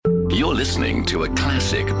You're listening to a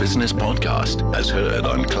classic business podcast as heard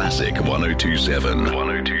on Classic 102.7.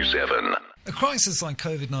 102.7. A crisis like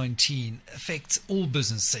COVID-19 affects all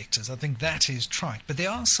business sectors. I think that is trite. But there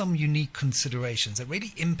are some unique considerations that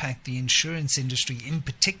really impact the insurance industry in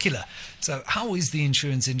particular. So how is the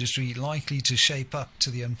insurance industry likely to shape up to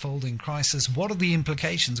the unfolding crisis? What are the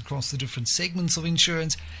implications across the different segments of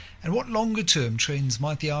insurance? And what longer-term trends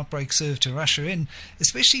might the outbreak serve to usher in,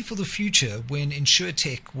 especially for the future when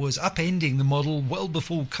InsurTech was upending the model well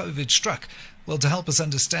before COVID struck? Well, to help us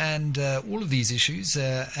understand all of these issues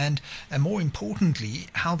and more importantly,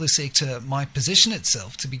 how the sector might position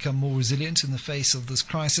itself to become more resilient in the face of this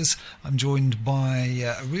crisis, I'm joined by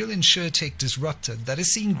a real InsurTech disruptor that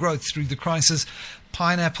has seen growth through the crisis,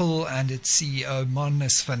 Pineapple, and its CEO,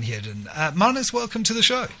 Marnus van Heerden. Marnus, welcome to the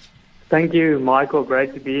show. Thank you, Michael.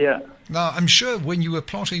 Great to be here. Now, I'm sure when you were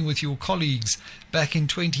plotting with your colleagues back in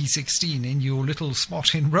 2016 in your little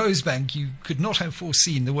spot in Rosebank, you could not have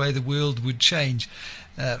foreseen the way the world would change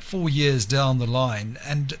 4 years down the line.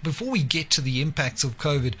 And before we get to the impacts of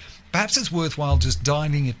COVID, perhaps it's worthwhile just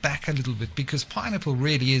dialing it back a little bit, because Pineapple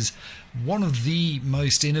really is one of the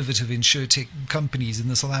most innovative insurtech companies in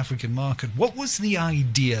the South African market. What was the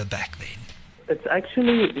idea back then? It's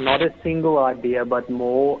actually not a single idea, but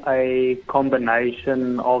more a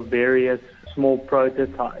combination of various small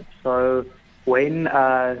prototypes. So when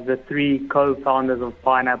the three co-founders of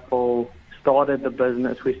Pineapple started the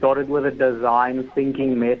business, we started with a design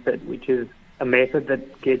thinking method, which is a method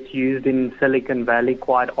that gets used in Silicon Valley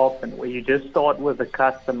quite often, where you just start with the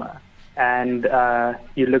customer and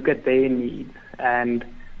you look at their needs. And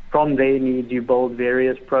from their needs, you build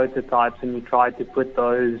various prototypes and you try to put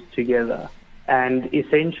those together. And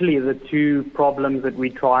essentially the two problems that we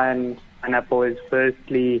try and tackle is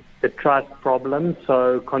firstly the trust problem.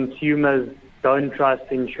 So consumers don't trust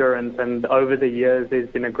insurance, and over the years there's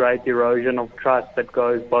been a great erosion of trust that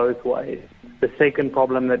goes both ways. The second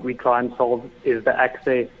problem that we try and solve is the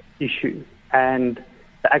access issue. And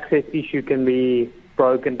the access issue can be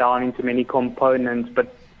broken down into many components,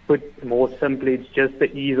 but put more simply, it's just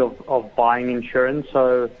the ease of buying insurance.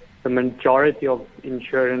 So the majority of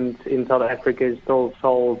insurance in South Africa is still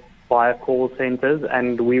sold via call centers,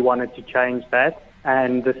 and we wanted to change that.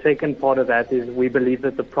 And the second part of that is we believe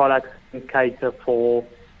that the products can cater for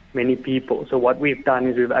many people. So what we've done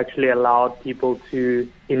is we've actually allowed people to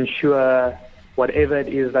insure whatever it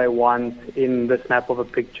is they want in the snap of a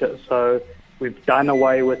picture. So we've done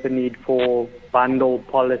away with the need for bundle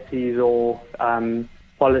policies or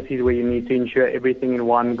policies where you need to insure everything in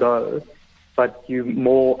one go, but you're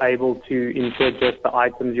more able to insure just the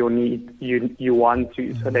items you want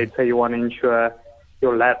to. So let's say you want to insure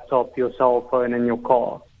your laptop, your cell phone, and your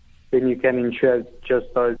car. Then you can insure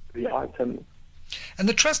just those three items. And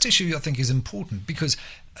the trust issue, I think, is important because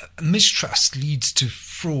mistrust leads to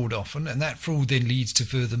fraud often, and that fraud then leads to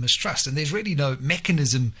further mistrust. And there's really no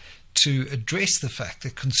mechanism to address the fact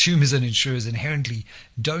that consumers and insurers inherently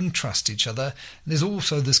don't trust each other. There's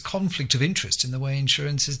also this conflict of interest in the way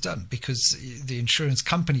insurance is done, because the insurance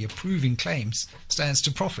company approving claims stands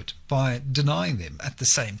to profit by denying them. At the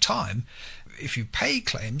same time, if you pay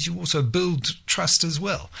claims, you also build trust as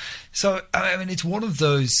well. So, I mean, it's one of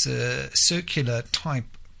those circular type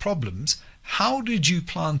problems. How did you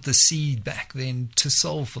plant the seed back then to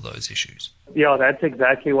solve for those issues? Yeah, that's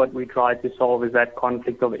exactly what we tried to solve, is that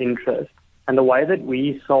conflict of interest. And the way that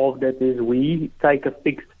we solved it is we take a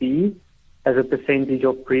fixed fee as a percentage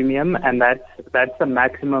of premium, and that's the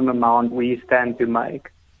maximum amount we stand to make.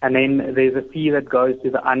 And then there's a fee that goes to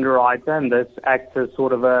the underwriter, and this acts as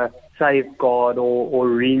sort of a safeguard or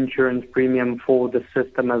reinsurance premium for the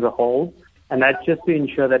system as a whole. And that's just to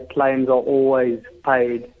ensure that claims are always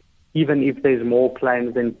paid, even if there's more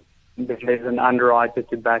claims, then there's an underwriter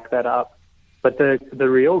to back that up. But the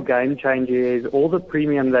real game changer is all the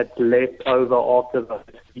premium that's left over after those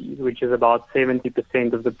fees, which is about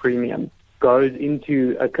 70% of the premium, goes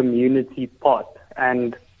into a community pot.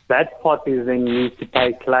 And that pot is then used to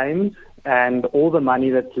pay claims, and all the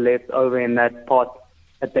money that's left over in that pot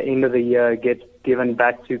at the end of the year gets given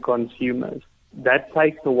back to consumers. That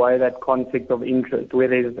takes away that conflict of interest, where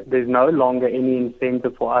there's no longer any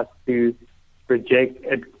incentive for us to reject.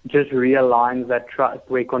 It just realigns that trust,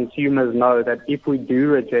 where consumers know that if we do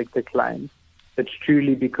reject a claim, it's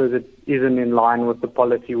truly because it isn't in line with the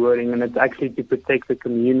policy wording, and it's actually to protect the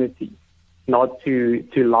community, not to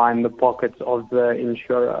line the pockets of the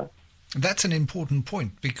insurer. That's an important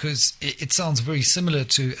point, because it sounds very similar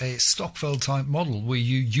to a Stokvel type model where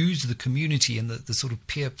you use the community and the sort of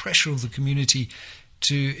peer pressure of the community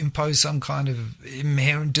to impose some kind of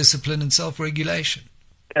inherent discipline and self-regulation.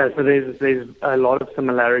 Yeah, so there's a lot of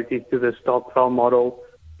similarities to the Stockwell model.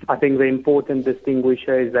 I think the important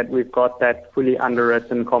distinguisher is that we've got that fully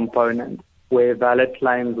underwritten component where valid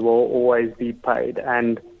claims will always be paid.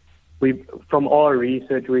 And from our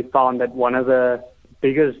research, we found that one of the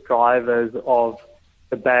biggest drivers of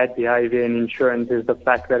the bad behavior in insurance is the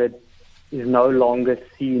fact that it is no longer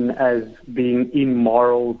seen as being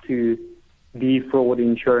immoral to defraud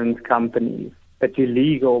insurance companies. That you're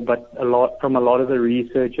legal, but from a lot of the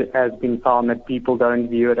research, it has been found that people don't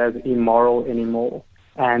view it as immoral anymore.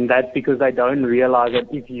 And that's because they don't realize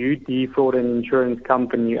that if you defraud an insurance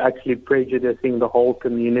company, you're actually prejudicing the whole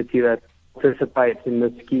community that participates in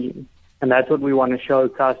the scheme. And that's what we want to show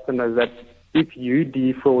customers, that if you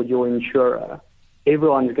defraud your insurer,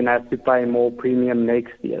 everyone's going to have to pay more premium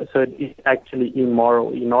next year. So it's actually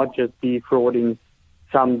immoral. You're not just defrauding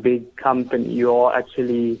some big company. You are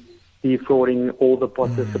actually defrauding all the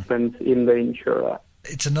participants in the insurer.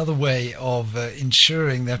 It's another way of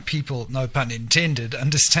ensuring that people, no pun intended,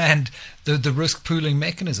 understand the risk pooling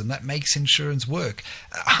mechanism that makes insurance work.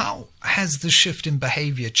 How has the shift in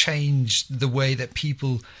behavior changed the way that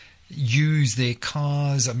people use their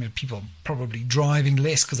cars? I mean, people are probably driving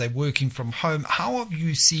less because they're working from home. How have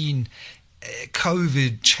you seen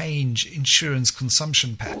COVID change insurance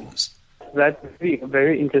consumption patterns? That's a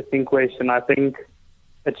very interesting question. I think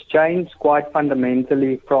it's changed quite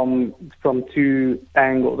fundamentally from two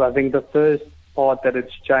angles. I think the first part that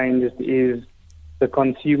it's changed is the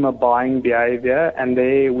consumer buying behavior, and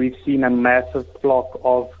there we've seen a massive flock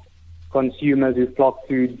of consumers who flock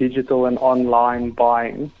to digital and online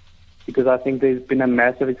buying, because I think there's been a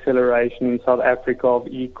massive acceleration in South Africa of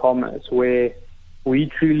e-commerce, where we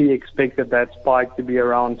truly expected that spike to be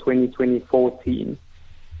around 2014.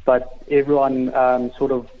 But everyone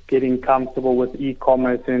sort of getting comfortable with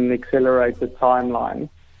e-commerce in an accelerated timeline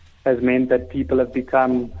has meant that people have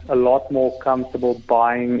become a lot more comfortable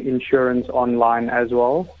buying insurance online as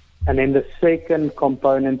well. And then the second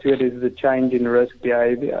component to it is the change in risk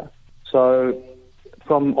behavior. So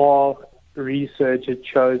from our research, it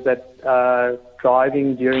shows that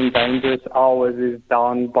driving during dangerous hours is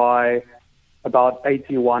down by about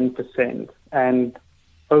 81%. And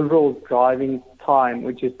overall driving time,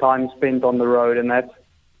 which is time spent on the road, and that's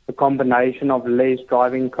a combination of less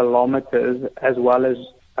driving kilometers as well as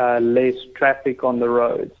less traffic on the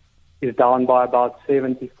roads, is down by about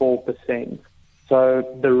 74%.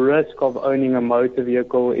 So the risk of owning a motor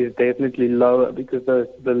vehicle is definitely lower, because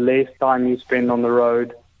the less time you spend on the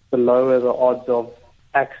road, the lower the odds of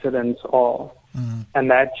accidents are. Mm. And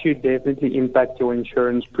that should definitely impact your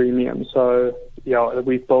insurance premium. So, yeah,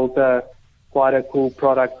 we've built quite a cool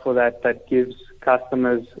product for that gives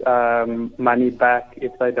customers money back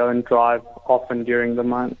if they don't drive often during the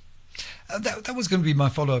month. That was going to be my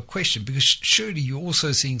follow-up question, because surely you're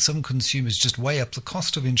also seeing some consumers just weigh up the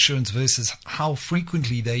cost of insurance versus how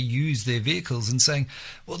frequently they use their vehicles and saying,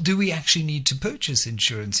 well, do we actually need to purchase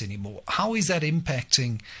insurance anymore? How is that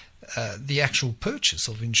impacting the actual purchase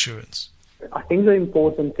of insurance? I think the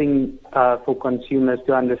important thing for consumers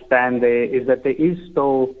to understand there is that there is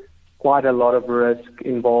still quite a lot of risk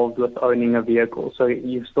involved with owning a vehicle. So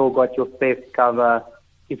you've still got your theft cover.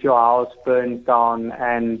 If your house burns down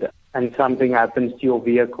and something happens to your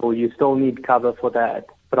vehicle, you still need cover for that.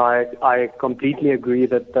 But I completely agree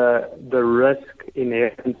that the risk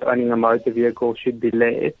inherent to owning a motor vehicle should be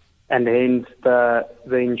less, and hence the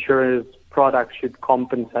insurer's product should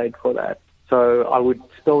compensate for that. So I would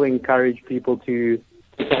still encourage people to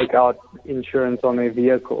take out insurance on their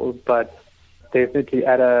vehicles, but definitely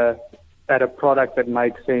at a product that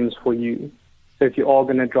makes sense for you. So if you are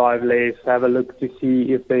going to drive less, have a look to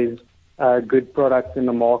see if there's good products in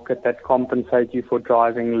the market that compensate you for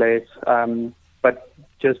driving less. But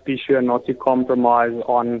just be sure not to compromise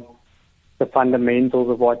on the fundamentals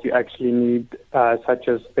of what you actually need, such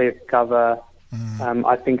as theft cover.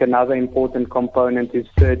 I think another important component is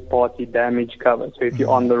third-party damage cover. So if you're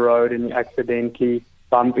on the road and you accidentally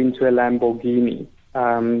bump into a Lamborghini,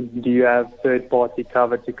 do you have third-party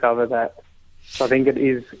cover to cover that? So I think it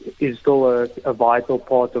is still a vital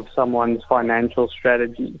part of someone's financial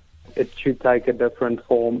strategy. It should take a different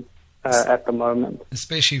form at the moment.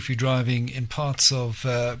 Especially if you're driving in parts of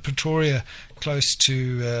Pretoria close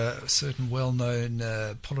to certain well-known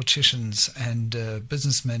politicians and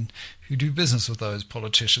businessmen who do business with those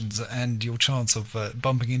politicians, and your chance of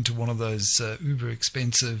bumping into one of those uber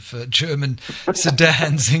expensive German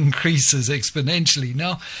sedans increases exponentially.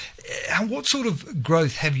 Now, what sort of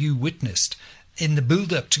growth have you witnessed in the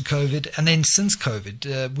build-up to COVID and then since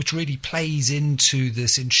COVID, which really plays into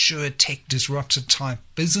this insure tech disruptor type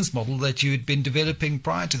business model that you had been developing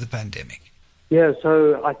prior to the pandemic? Yeah,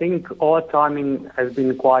 so I think our timing has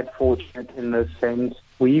been quite fortunate in this sense.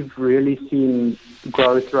 We've really seen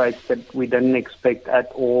growth rates that we didn't expect at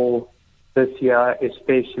all this year,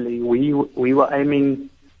 especially. We were aiming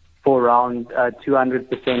for around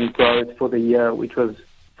 200% growth for the year, which was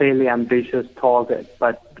fairly ambitious target,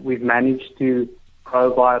 but we've managed to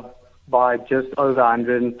grow by just over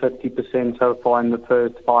 150% so far in the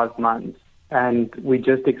first 5 months. And we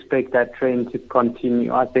just expect that trend to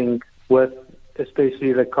continue. I think with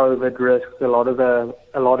especially the COVID risks, a lot of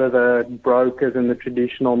the brokers in the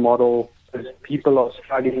traditional model, as people are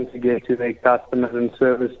struggling to get to their customers and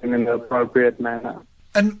service them in the appropriate manner.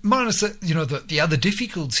 And minus the other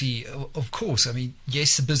difficulty, of course. I mean,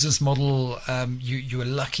 yes, the business model. You are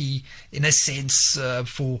lucky in a sense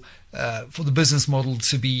for the business model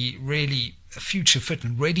to be really future fit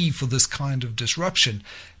and ready for this kind of disruption.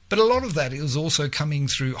 But a lot of that is also coming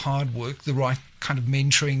through hard work, the right kind of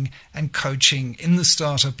mentoring and coaching in the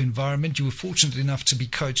startup environment. You were fortunate enough to be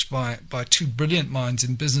coached by two brilliant minds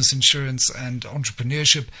in business insurance and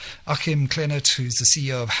entrepreneurship, Achim Kleinert, who's the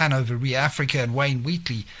CEO of Hanover Re Africa, and Wayne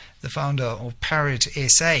Wheatley, the founder of Parrot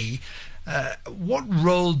SA. What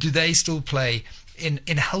role do they still play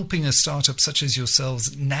in helping a startup such as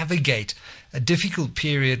yourselves navigate a difficult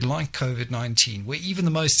period like COVID-19, where even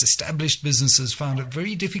the most established businesses found it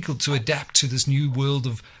very difficult to adapt to this new world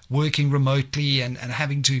of working remotely and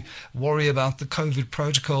having to worry about the COVID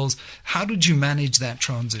protocols? How did you manage that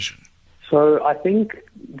transition? So I think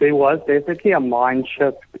there was definitely a mind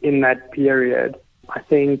shift in that period. I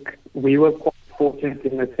think we were quite fortunate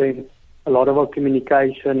in the sense a lot of our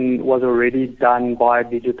communication was already done by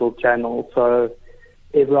digital channels. So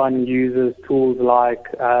everyone uses tools like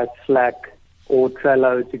Slack or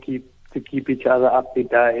Trello to keep each other up to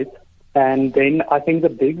date. And then I think the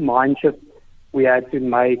big mind shift we had to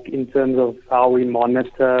make in terms of how we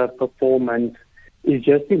monitor performance is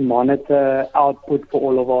just to monitor output for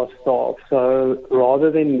all of our staff. So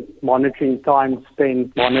rather than monitoring time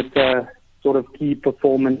spent, monitor sort of key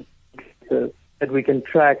performance indicators that we can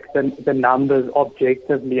track the numbers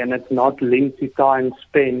objectively, and it's not linked to time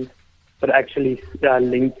spent, but actually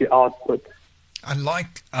linked to output. I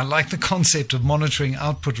like the concept of monitoring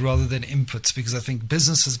output rather than inputs, because I think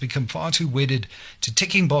business has become far too wedded to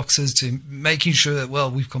ticking boxes, to making sure that, well,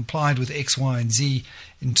 we've complied with X, Y, and Z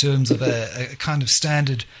in terms of a kind of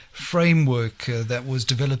standard framework that was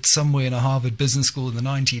developed somewhere in a Harvard Business School in the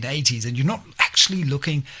 1980s. And you're not actually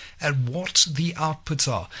looking at what the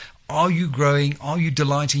outputs are. Are you growing? Are you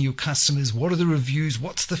delighting your customers? What are the reviews?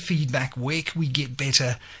 What's the feedback? Where can we get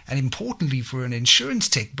better? And importantly, for an insurance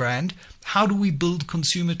tech brand, how do we build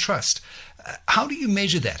consumer trust? How do you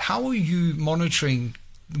measure that? How are you monitoring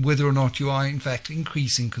whether or not you are in fact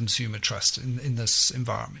increasing consumer trust in this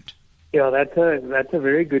environment? Yeah, that's a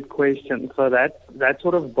very good question. So that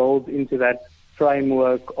sort of builds into that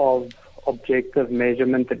framework of objective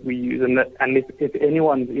measurement that we use. And if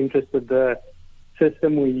anyone's interested, the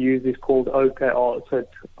system we use is called OKR, so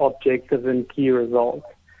it's Objectives and Key Results.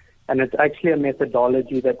 And it's actually a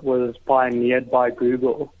methodology that was pioneered by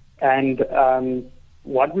Google. And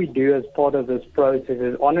what we do as part of this process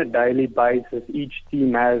is on a daily basis, each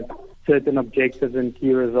team has certain objectives and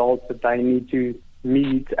key results that they need to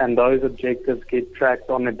meet, and those objectives get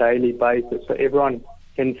tracked on a daily basis. So everyone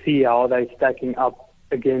can see how they're stacking up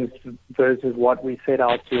against versus what we set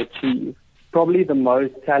out to achieve. Probably the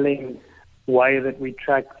most telling way that we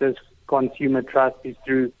track this consumer trust is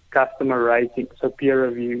through customer ratings, so peer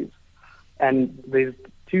reviews. And there's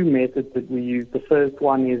two methods that we use. The first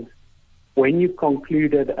one is when you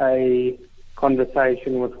concluded a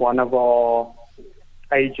conversation with one of our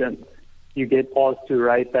agents, you get asked to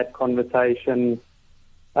rate that conversation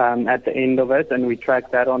at the end of it, and we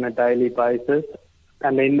track that on a daily basis.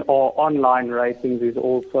 And then our online ratings is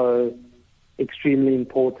also extremely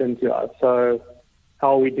important to us. So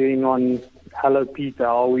how are we doing on Hello Peter?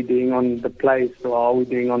 How are we doing on the Play Store? How are we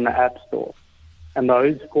doing on the App Store? And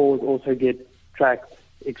those scores also get tracked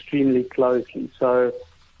extremely closely. So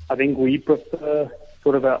I think we prefer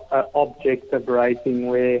sort of a objective rating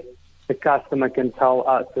where the customer can tell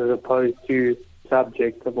us as opposed to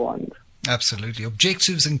subjective ones. Absolutely.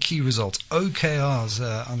 Objectives and key results, OKRs.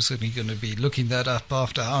 I'm certainly going to be looking that up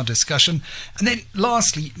after our discussion. And then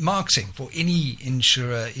lastly, marketing for any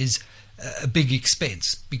insurer is a big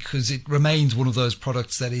expense, because it remains one of those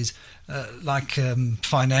products that is like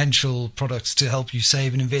financial products to help you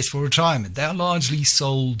save and invest for retirement. They are largely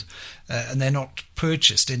sold and they're not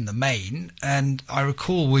purchased in the main. And I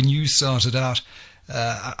recall when you started out,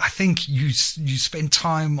 I think you spent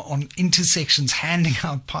time on intersections handing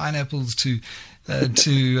out pineapples to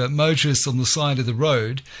to motorists on the side of the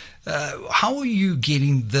road. How are you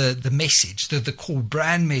getting the message, the core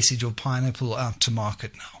brand message of Pineapple out to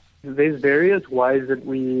market now? There's various ways that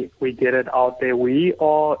we get it out there. We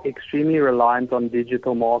are extremely reliant on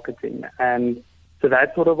digital marketing, and so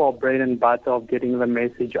that's sort of our bread and butter of getting the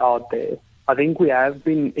message out there. I think we have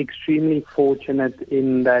been extremely fortunate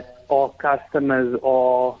in that our customers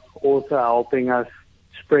are also helping us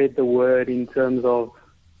spread the word in terms of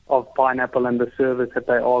Pineapple and the service that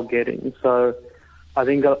they are getting. So I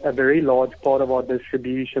think a very large part of our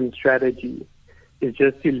distribution strategy is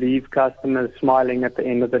just to leave customers smiling at the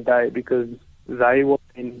end of the day, because they will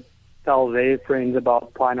then tell their friends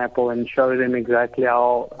about Pineapple and show them exactly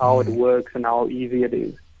how it works and how easy it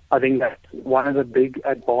is. I think that's one of the big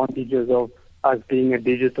advantages of us being a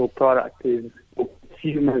digital product is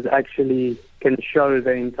consumers actually can show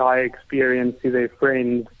the entire experience to their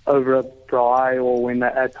friends over a braai or when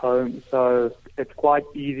they're at home. So it's quite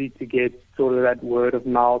easy to get sort of that word of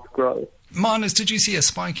mouth growth. Marnus, did you see a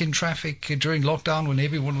spike in traffic during lockdown when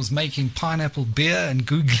everyone was making pineapple beer and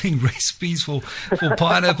Googling recipes for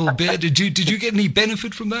pineapple beer? Did you get any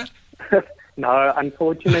benefit from that? No,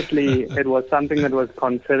 unfortunately, it was something that was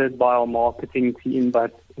considered by our marketing team,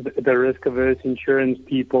 but the risk-averse insurance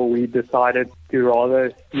people, we decided to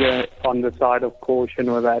rather steer on the side of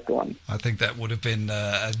caution with that one. I think that would have been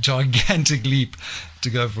a gigantic leap to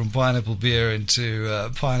go from Pineapple Beer into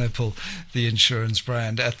Pineapple, the insurance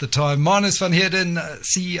brand at the time. Marnus van Heerden,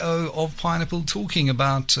 CEO of Pineapple, talking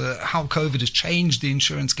about how COVID has changed the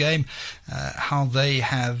insurance game, how they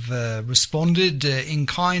have responded in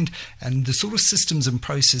kind, and the sort of systems and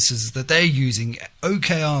processes that they're using.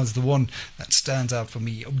 OKR is the one that stands out for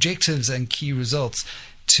me. Objectives and key results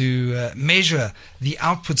to measure the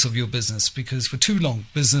outputs of your business, because for too long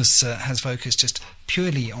business has focused just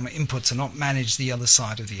purely on inputs and not managed the other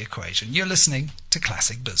side of the equation. You're listening to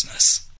Classic Business.